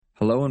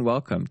Hello and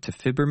welcome to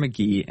Fibber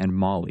McGee and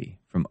Molly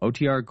from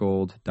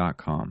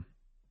OTRGold.com.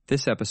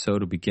 This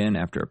episode will begin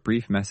after a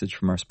brief message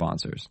from our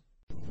sponsors.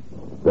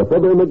 The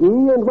Fibber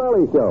McGee and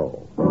Molly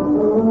Show.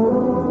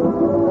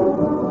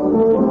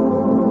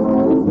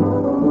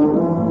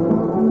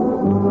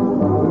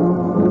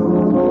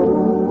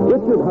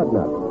 Richard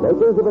Hudnut,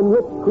 makers of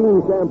Enriched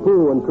Cream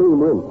Shampoo and Cream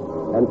Rinse,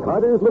 and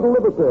Carter's Little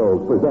Liver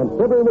Pills present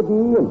Fibber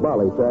McGee and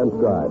Molly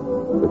Transcribed.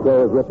 The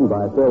show is written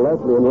by Phil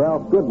Leslie and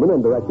Ralph Goodman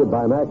and directed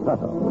by Max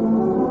Hutto.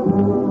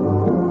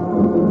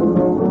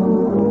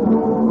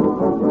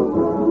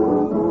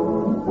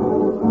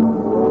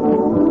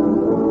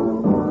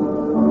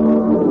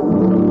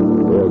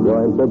 We'll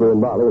join Fibber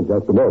and Molly in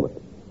just a moment.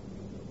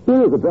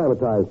 Here is a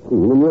dramatized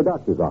scene in your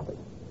doctor's office.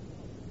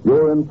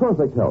 You're in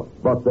perfect health,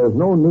 but there's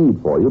no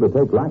need for you to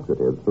take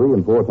laxatives 3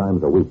 and 4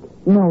 times a week.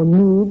 No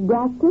need,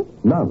 Doctor?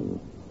 None.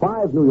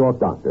 5 New York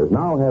doctors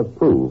now have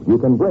proved you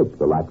can break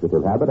the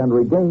laxative habit and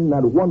regain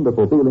that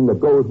wonderful feeling that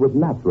goes with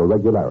natural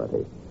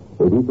regularity.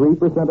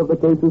 83% of the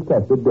cases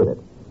tested did it.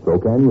 So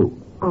can you.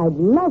 I'd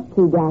love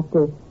to,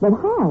 Doctor, but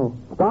how?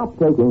 Stop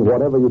taking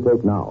whatever you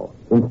take now.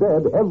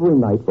 Instead, every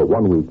night for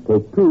 1 week,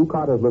 take 2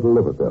 Carter's Little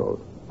Liver Pills.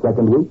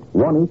 Second week,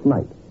 1 each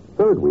night.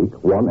 Third week,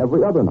 1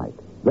 every other night.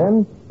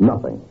 Then,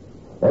 nothing.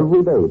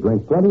 Every day,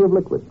 drink plenty of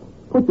liquids.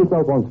 Put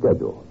yourself on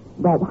schedule.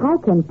 But how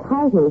can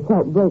Carter's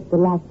help break the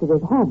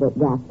laxative habit,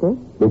 Doctor?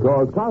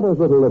 Because Carter's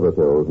Little Liver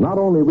Pills not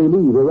only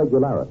relieve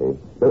irregularity,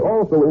 they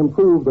also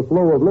improve the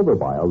flow of liver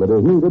bile that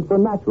is needed for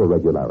natural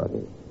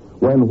regularity.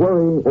 When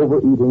worry,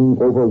 overeating,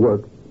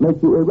 overwork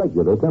make you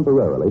irregular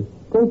temporarily,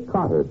 take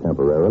Carter's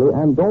temporarily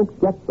and don't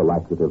get the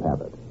laxative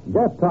habit.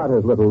 Get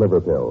Carter's Little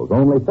Liver Pills,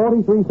 only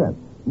 43 cents.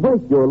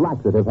 Break your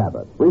laxative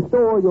habit.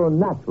 Restore your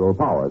natural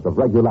powers of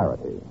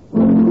regularity.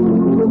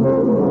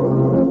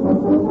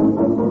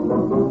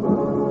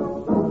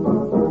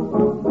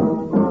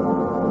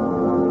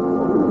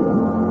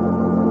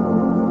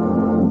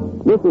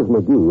 Mrs.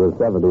 McGee of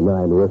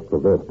 79 Wistful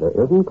Vista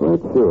isn't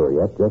quite sure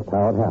yet just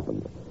how it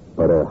happened.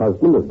 But her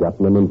husband has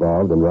gotten them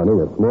involved in running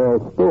a small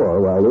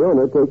store while the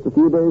owner takes a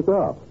few days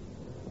off.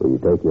 We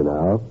take you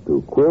now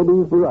to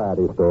Quilby's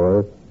Variety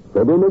Store,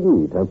 Fibber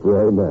McGee,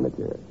 temporary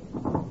manager.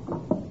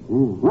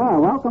 Well,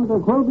 welcome to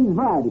Quilby's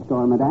Variety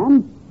Store,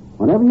 madame.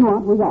 Whatever you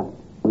want, we got it.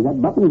 We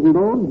got buttons and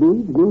bows,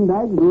 beads, green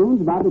bags,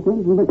 balloons, bobby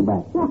pins, and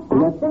brickbats.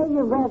 Save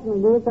your breath,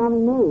 McGee. It's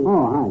only me.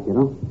 Oh, hi,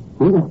 kiddo.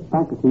 I'm just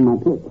practicing my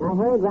pitch. I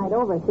hurried right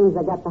over as soon as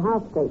I got the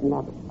house straightened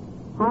up.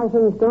 How are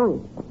things going?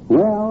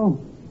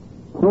 Well,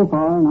 so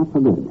far, not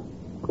so good.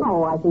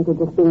 Oh, I think you're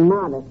just being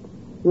modest.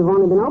 You've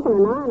only been open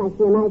an hour, and I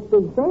see a nice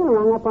big sale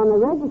rung up on the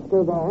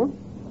register there.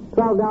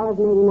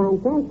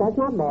 $12.89. That's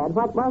not bad.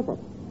 What was it?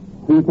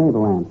 3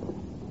 table lamps.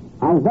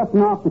 I was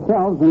dusting off the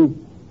shelves, and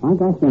I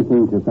guess them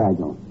things are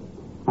fragile.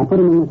 I put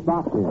them in this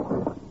box here.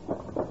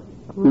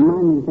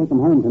 Remind me to take them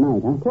home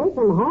tonight, huh? Take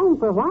them home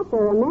for what?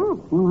 They're a mess.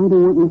 Well, I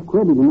don't want Miss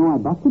Quilby to know I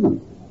busted them.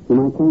 She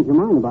might change her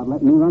mind about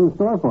letting me run the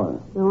store for her.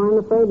 No,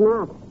 I'm afraid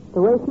not.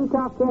 The way she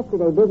talked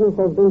yesterday, business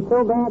has been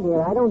so bad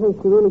here, I don't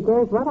think she really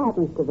cares what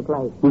happens to the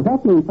place. Was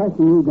that the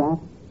impression you got?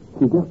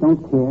 She just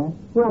don't care?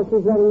 Well,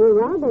 she's letting you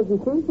run,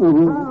 isn't she?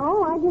 Mm-hmm.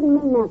 I didn't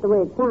mean that the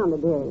way it sounded,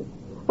 dearie.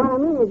 What I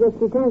mean is if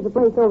she turns the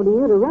place over to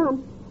you to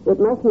run, it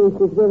must mean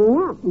she's giving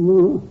up.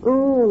 Mm-hmm.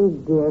 Oh,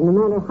 dear, no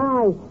matter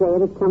how I say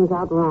it, it comes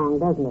out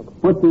wrong, doesn't it?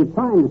 What you're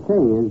trying to say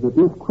is that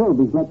Miss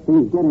Quilby's let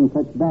things get in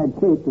such bad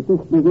shape that this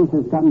business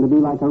has gotten to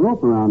be like a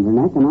rope around her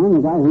neck, and I'm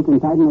the guy who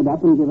can tighten it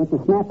up and give it the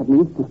snap it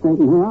needs to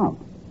straighten her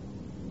out.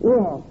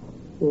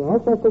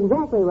 Yes, that's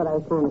exactly what I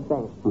was trying to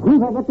say. Well,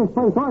 since I get this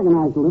place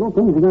organized a little,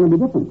 things are going to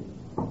be different.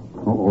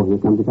 Oh, here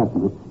comes the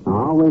customer.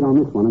 Now, I'll wait on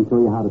this one and show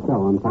you how to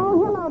sell them.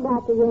 Oh, hello,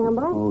 Dr.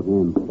 Gamble. Oh,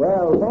 him.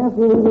 Well,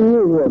 fancy meeting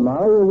you here,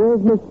 Molly.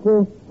 Where's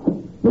Mr.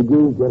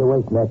 McGee? Get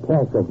away from that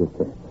cash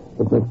register.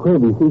 If Miss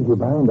Quilby sees you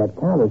behind that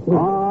counter, she...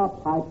 Oh,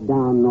 pipe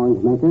down,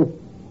 noisemaker.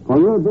 For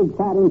your big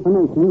fat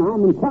information,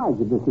 I'm in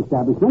charge of this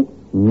establishment.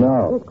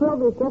 No. Miss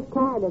Quilby's just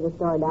tired of the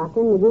store, Doctor,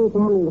 and McGee's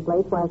handling the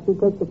place while she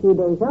takes a few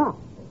days off.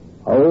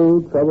 Oh,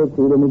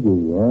 troubleshooter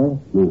McGee, eh?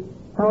 Hmm.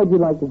 How would you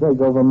like to take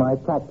over my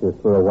practice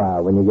for a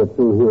while when you get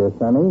through here,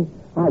 Sonny?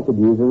 I could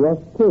use a rest,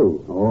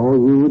 too. Oh,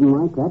 you wouldn't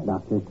like that,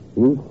 Doctor.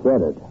 You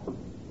said it.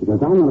 Because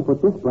I'm going to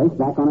put this place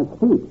back on its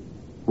feet.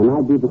 And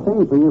I'd do the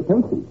same for your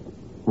patients.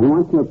 And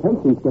once your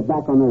patients get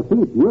back on their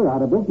feet, you're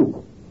out of business.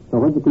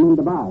 So what'd you come in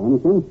to buy?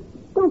 Anything?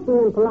 Don't be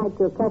impolite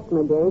to a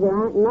customer, dearie. There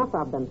aren't enough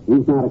of them.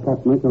 He's not a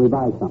customer till he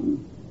buys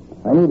something.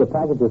 I need a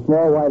package of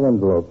small white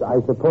envelopes. I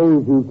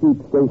suppose you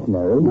keep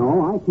stationery.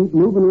 No, I keep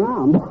moving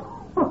around.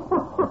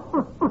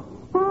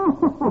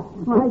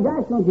 My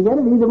gosh, don't you get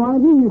it? Either one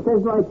of you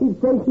says, well, I keep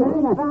stationery.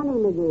 Funny,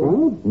 McGee.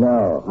 Ain't?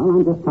 No. Well,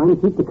 I'm just trying to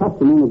keep the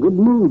customer in a good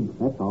mood,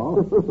 that's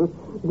all.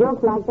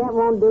 Jokes like that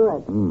won't do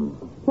it.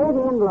 Here are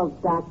the envelopes,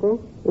 Doctor.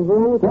 Is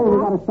there anything Say, we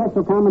got else? a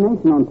special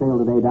combination on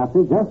sale today,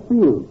 Doctor, just for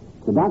you.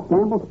 The Doc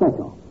Gamble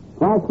special.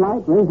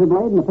 Flashlight, razor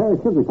blade, and a pair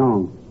of sugar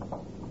tongs.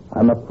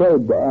 I'm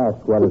afraid to ask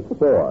what it's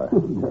for.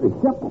 Very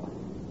simple.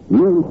 You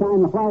merely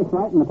shine the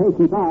flashlight in the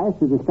patient's eyes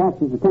to distract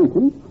his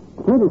attention,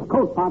 Slit his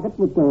coat pocket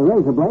with the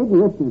razor blade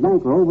and lift his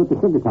bankroll with the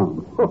sugar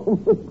tongs.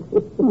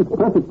 It's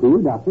perfect for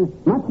you, Doctor.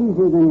 Much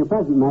easier than your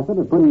present method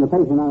of putting the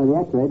patient under the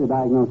x-ray to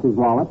diagnose his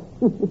wallet.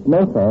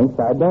 No, thanks.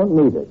 I don't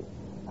need it.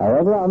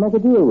 However, I'll make a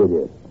deal with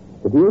you.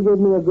 If you give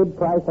me a good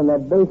price on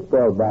that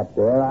baseball bat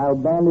there, I'll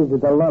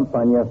bandage the lump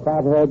on your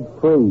fat head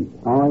free.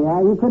 Oh,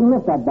 yeah? You couldn't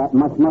lift that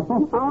much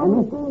muscle. Oh,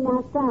 McGee,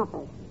 now stop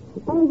it.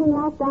 Anything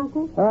else,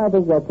 Doctor? I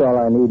think that's all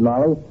I need,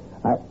 Molly.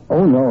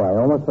 Oh, no, I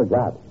almost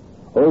forgot.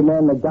 Old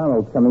man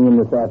McDonald's coming in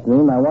this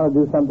afternoon. I want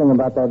to do something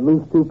about that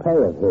loose toupee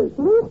of his.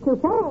 Loose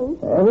toupee?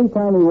 Every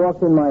time he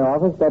walks in my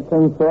office, that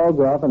thing falls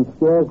off and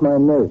scares my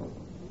nurse.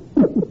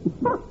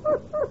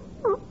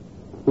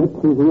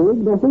 It's his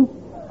wig, Bessie?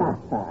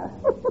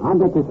 I'll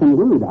get you some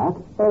glue, Doc.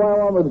 All I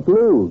want was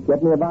glue.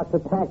 Get me a box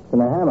of tacks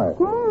and a hammer. A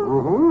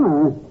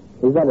hammer?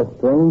 Is that a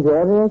strange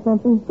order or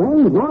something?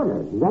 Strange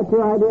order? Is that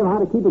your idea of how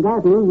to keep a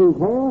guy from losing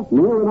his hair?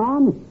 Nail it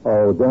on?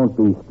 Oh, don't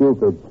be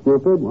stupid.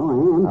 Well, I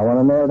am. I want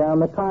to nail down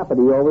the carpet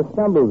he always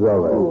stumbles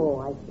over.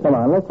 Oh, I see. Come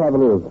on, let's have a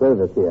little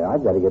service here.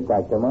 I've got to get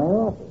back to my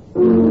office.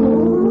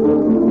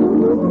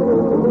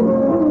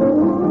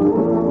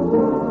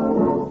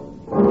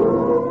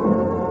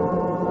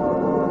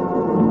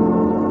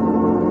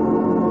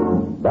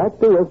 Back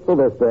to Wistful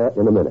Vista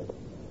in a minute.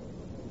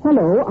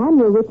 Hello, I'm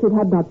your Richard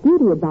Hudnut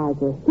Beauty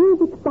Advisor.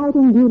 Here's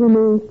exciting beauty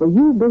news for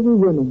you busy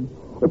women.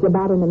 It's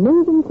about an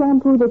amazing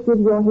shampoo that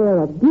gives your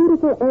hair a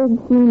beautiful egg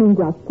sheen in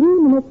just 3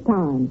 minutes'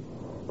 time.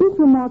 This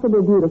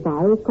remarkable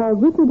beautifier is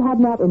called Richard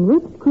Hudnut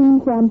Enriched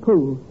Cream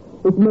Shampoo.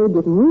 It's made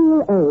with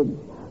real eggs,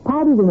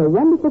 powdered in a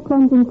wonderful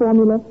cleansing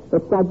formula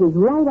that suds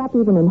right up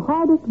even in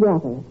hardest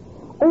water.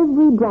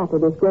 Every drop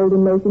of this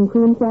Golden Lotion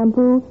Cream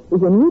Shampoo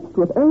is enriched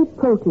with egg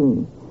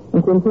protein.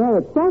 And since hair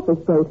itself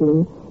is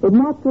protein, it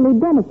naturally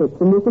benefits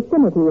from this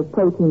affinity of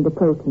protein to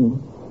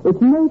protein.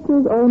 It's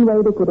nature's own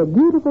way to put a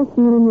beautiful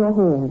sheen in your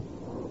hair.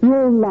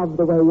 You'll love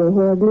the way your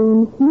hair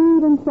gleams,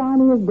 smooth and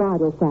shiny as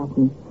bridal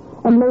satin.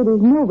 And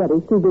ladies,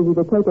 nobody's too busy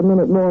to take a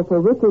minute more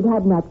for Richard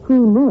Hudnut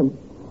Cream Rinse.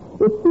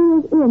 It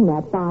seals in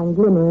that fine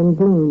glimmer and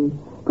gleam,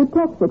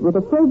 protects it with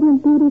a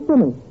fragrant beauty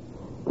finish.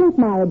 Take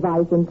my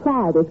advice and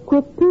try this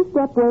quick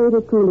two-step way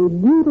to truly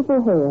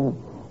beautiful hair.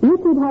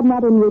 Richard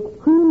Hudnut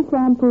Enriched Cream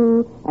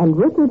Shampoo and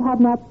Richard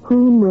Hudnut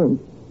Cream Rinse.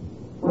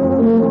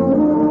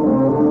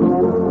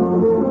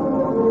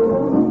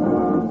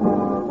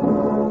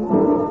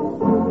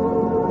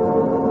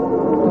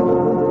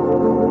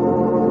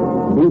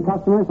 Any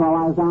customers while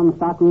I was down in the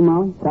stockroom,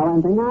 Molly? Sell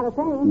anything? Not a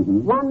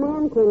thing. One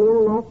man came in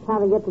and asked how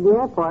to get to the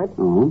airport.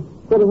 Oh.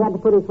 Said he had to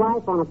put his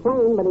wife on a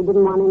plane, but he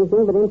didn't want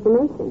anything but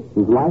information.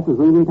 His wife was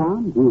leaving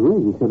town?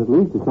 He should at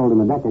least have sold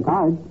him a deck of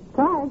cards.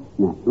 Cards?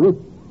 Naturally.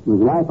 With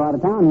his wife out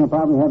of town, he'll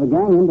probably have a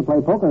gang in to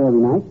play poker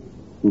every night.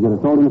 You could have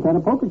sold him a set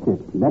of poker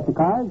chips, a deck of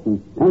cards, and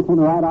pencil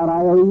to write out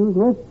IOUs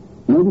with,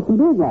 maybe some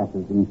beer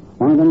glasses, and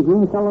one of them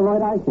green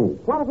celluloid eye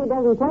shades. What if he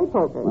doesn't play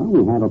poker? Well,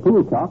 we handle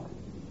pool chalk.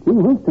 Gee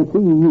whiz, Tootsie,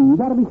 you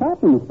got to be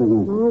sharp in this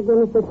business. My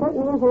goodness, there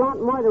certainly is a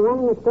lot more to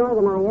running a store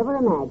than I ever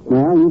imagined.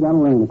 Well, you got to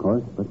learn, of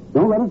course, but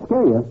don't let it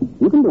scare you.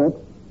 You can do it.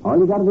 All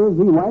you got to do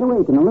is be wide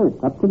awake and alert,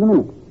 up to the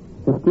minute.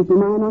 Just keep your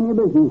mind on your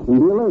business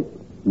and be alert.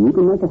 And you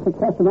can make a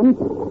success of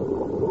anything.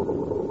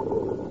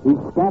 These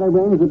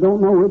scatterbrains that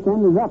don't know which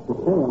end is up to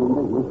fail in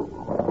business.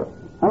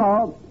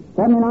 Hello,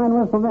 79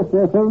 Wistful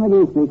Vista, Phil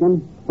McGee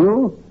speaking.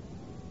 Who?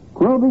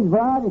 Quilby's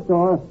Variety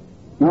Store.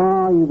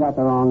 No, you got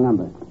the wrong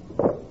number.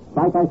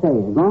 Like I say,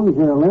 as long as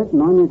you're alert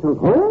and on your toes.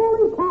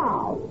 Holy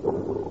cow!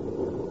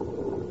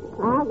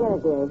 I'll get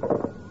it, dear.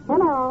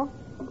 Hello.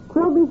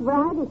 Quilby's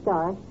Variety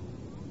Store.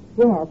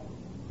 Yes.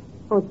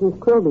 Oh, it's Miss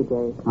Quilby,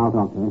 dear. I'll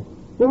talk to her.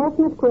 Yes,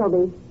 Miss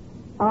Quilby.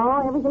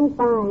 Oh, everything's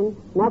fine.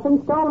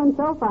 Nothing stolen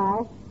so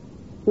far.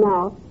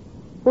 No.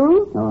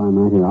 Who? Oh, I'm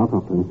right here. I'll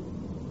talk to her.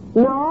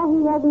 No,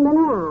 he hasn't been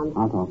around.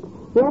 I'll talk.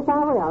 Yes, I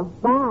will.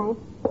 Bye.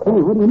 Hey,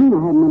 what do you mean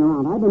I haven't been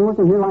around? I've been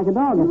working here like a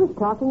dog. He was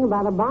talking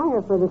about a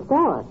buyer for the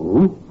store.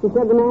 Oh? She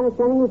said the man is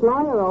sending his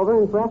lawyer over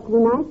and for us to be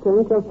nice to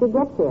him until she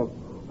gets here.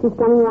 She's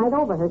coming right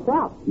over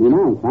herself. Be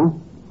nice, huh?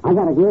 I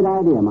got a great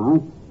idea,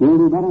 Molly. You'll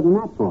do better than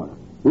that for her.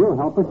 You'll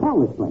help her sell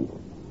this place.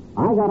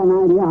 I got an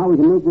idea how we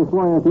can make this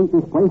lawyer think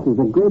this place is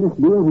the greatest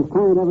deal his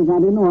client ever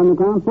got into on the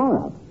ground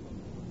floor of.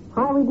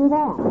 How do we do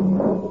that?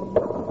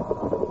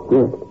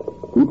 Here,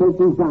 you take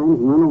these dimes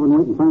and run over and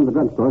wait in front of the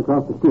drugstore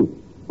across the street.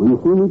 When you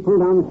see me pull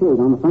down the shade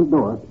on the front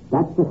door,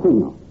 that's the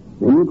signal.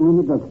 Then you go in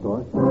the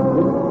drugstore.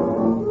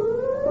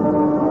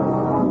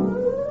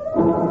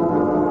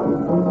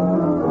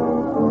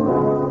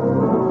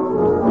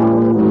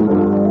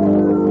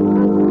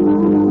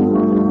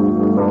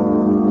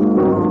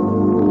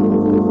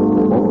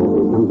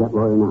 That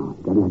lawyer now.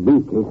 Got his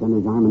briefcase under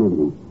his arm and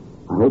everything.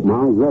 I hope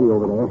Molly's ready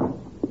over there.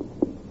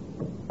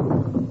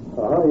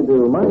 How do you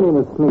do? My name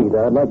is Sneed.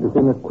 I'd like to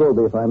see Miss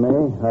Quilby, if I may.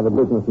 I have a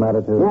business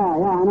matter to... Yeah,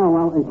 I know.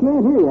 Well, she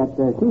ain't here yet.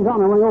 She's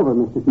on her way over,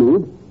 Mr.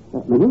 Sneed.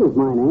 McGee is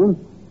my name.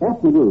 F.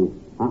 McGee.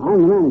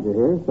 I'm the manager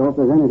here, so if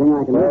there's anything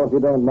I can do... Well, if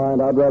you don't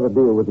mind, I'd rather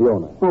deal with the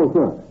owner. Oh,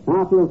 sure.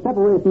 Now, if you'll step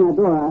away from that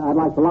door, I'd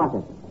like to lock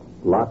it.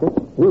 Lock it?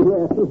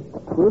 Yes.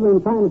 We've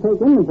been trying to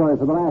take inventory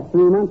for the last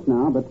 3 months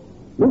now, but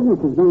business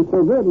has been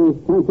so good we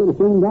can't get a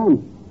thing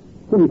done.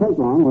 Shouldn't take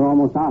long. We're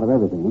almost out of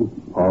everything.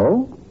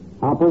 Oh?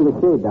 I'll pull the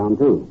shade down,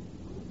 too.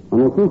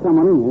 When they see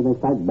someone in here, they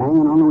start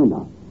banging on the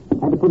window.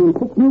 Had to put in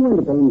 6 new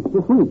window panes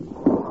this week.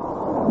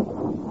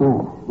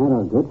 That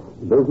was good.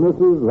 Business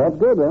is that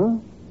good, huh?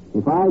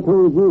 If I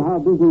told you how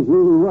business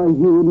really was,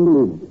 you wouldn't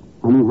believe it.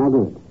 I mean, how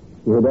good.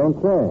 You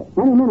don't say.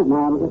 Any minute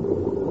now.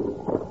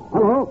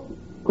 Hello.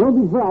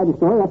 Colby's Variety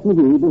Store, that's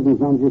McGee, business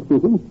manager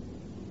speaking.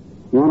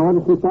 You want to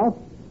order some stuff?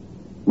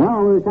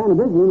 Well, we're kind of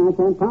busy, and I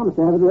can't promise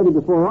to have it ready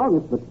before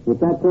August, but if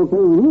that's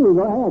okay with you,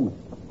 go ahead.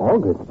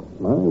 August?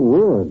 My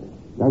word.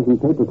 Dozen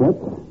paper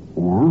clips.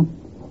 Yeah.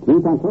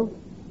 3 pencils.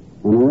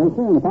 An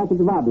eraser and a package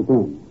of Bobby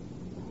pins.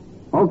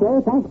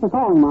 Okay, thanks for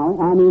calling, Molly.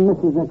 I mean,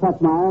 Mrs.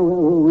 Crutchmeyer.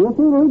 We'll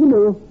see what we can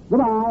do.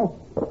 Goodbye.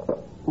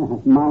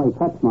 Molly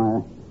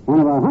Crutchmeyer, one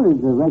of our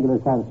hundreds of regular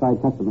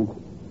satisfied customers.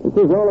 This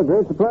is all a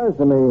great surprise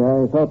to me.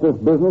 I thought this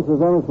business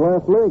was on its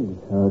last legs.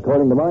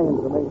 According to my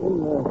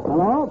information...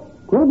 Hello?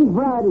 Colby's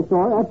Variety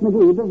Store, that's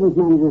McGee, business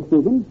manager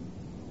speaking.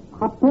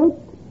 Hot cake?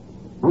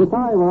 I'm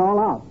sorry, we're all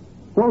out.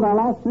 Sold our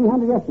last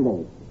 300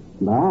 yesterday.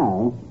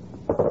 Bye.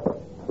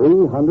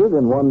 300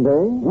 in one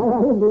day? Well,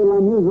 that is a little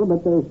unusual,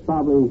 but there's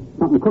probably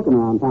something cooking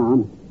around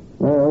town.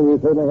 Well, you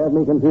certainly have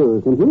me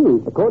confused.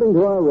 Confused? According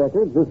to our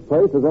records, this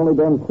place has only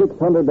done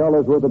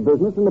 $600 worth of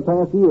business in the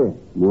past year.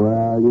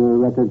 Well, your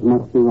records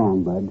must be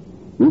wrong, Bud.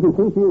 You can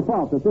see for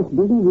yourself that this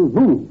business is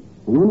booming,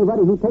 and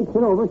anybody who takes it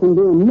over can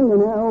be a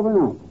millionaire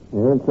overnight.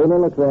 It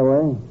certainly looks that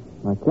way.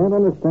 I can't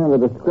understand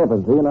the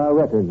discrepancy in our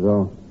records,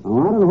 though. Oh,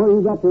 I don't know where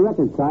you got your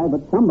records, Si, but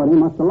somebody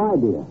must have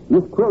lied to you.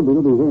 Miss Quilby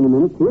will be here in a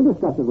minute. She'll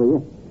discuss it with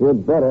you.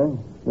 You'd better.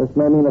 This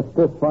may mean a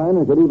stiff fine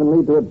and could even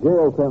lead to a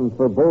jail sentence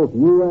for both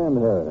you and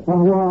her.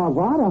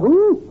 What?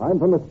 Who? I'm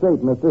from the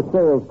state, Mr.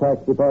 Sales Tax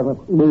Department.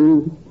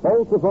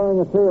 Falsifying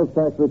a sales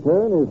tax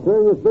return is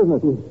serious business.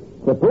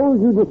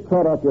 Suppose you just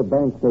trot off your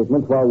bank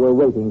statements while we're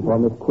waiting for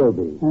Miss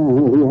Quilby. But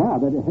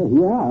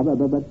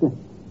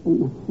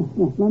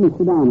let me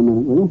sit down a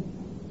minute, will you?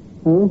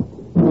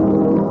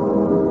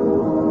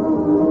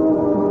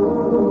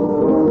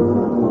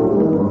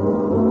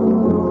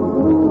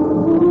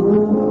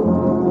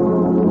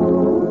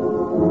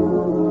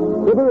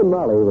 Fibber and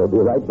Molly will be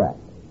right back.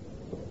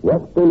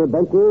 Western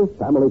adventure,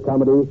 family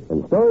comedy,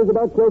 and stories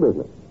about show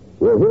business.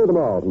 We'll hear them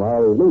all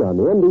tomorrow evening on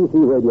the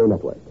NBC Radio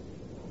Network.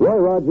 Roy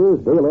Rogers,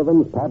 Bill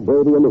Evans, Pat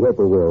Brady, and the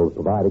Whippoorwills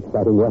provide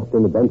exciting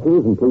Western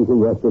adventures and pleasing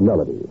Western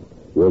melodies.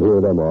 You'll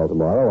hear them all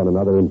tomorrow on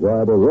another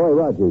enjoyable Roy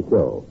Rogers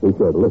show. Be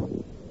sure to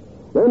listen.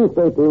 Then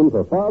stay tuned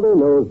for Father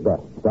Knows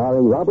Best,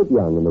 starring Robert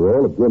Young in the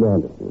role of Jim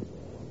Anderson.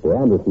 The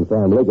Anderson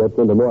family gets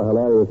into more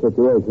hilarious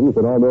situations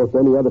than almost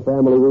any other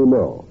family we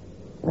know.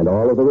 And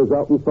all of the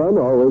resultant fun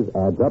always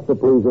adds up to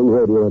pleasing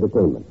radio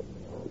entertainment.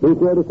 Be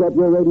sure to set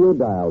your radio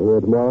dial here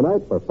tomorrow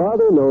night for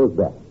Father Knows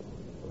Best.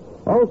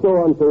 Also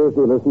on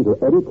Thursday, listen to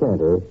Eddie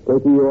Cantor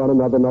taking you on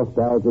another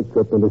nostalgic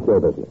trip into show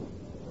business.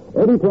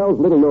 Eddie tells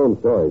little-known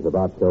stories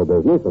about show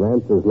business and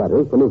answers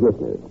letters from his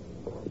listeners.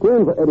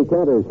 Tune for Eddie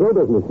Cantor's show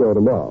business show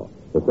tomorrow,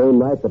 the same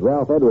night that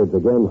Ralph Edwards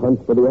again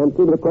hunts for the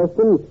answer to the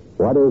question,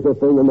 what is the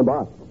thing in the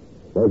box?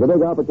 There's a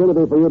big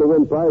opportunity for you to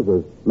win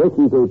prizes.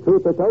 Listen to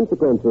Truth or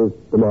Consequences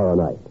tomorrow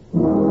night.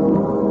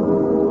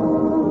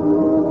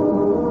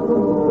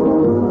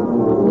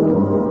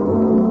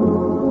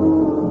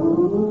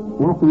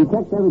 After we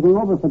checked everything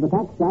over for the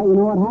tax guy, you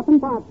know what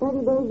happened? What,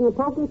 30 days in the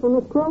poultry for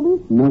Miss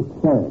Quilby? No,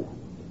 sir.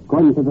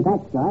 According to the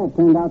tax guy, it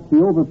turned out she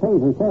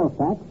overpaid her sales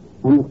tax,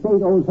 and the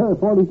state owes her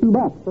 $42.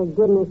 For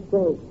goodness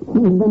sake.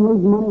 She's been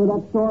losing money with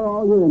that store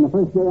all year, and the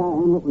first day I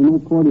handle it, we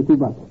made $42.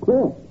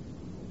 Clear.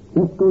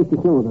 Just goes to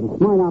show that a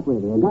smart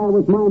operator, a guy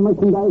with my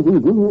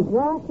merchandising genius...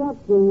 Wash up,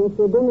 genius.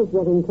 Your dinner's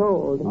getting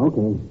cold.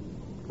 Okay.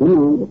 Good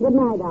night. Good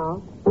night, Al.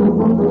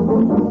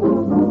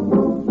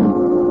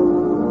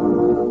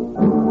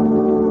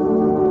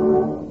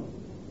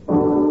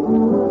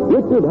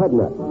 Richard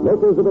Hudnut,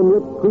 makers of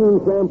Enriched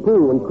Cream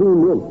Shampoo and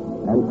Cream Rinse,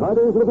 and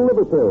Carter's Little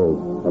Liver Pills,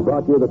 have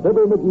brought you the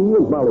Fibber McGee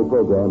and Molly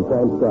program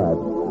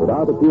transcribed with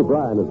Arthur Q.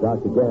 Bryan as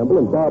Dr. Gamble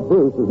and Bob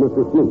Bruce as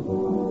Mr. Sleep.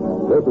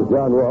 This is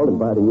John Wald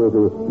inviting you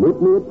to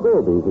meet me at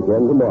Quilby's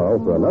again tomorrow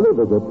for another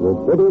visit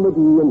with Fibber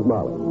McGee and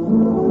Molly.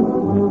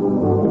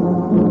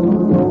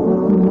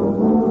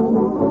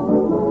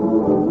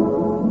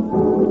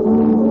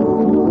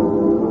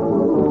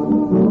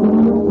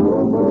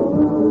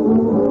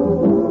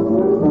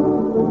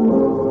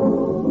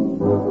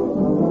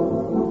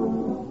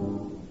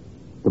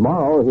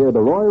 Tomorrow, hear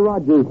the Roy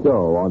Rogers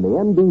Show on the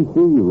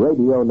NBC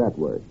Radio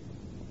Network.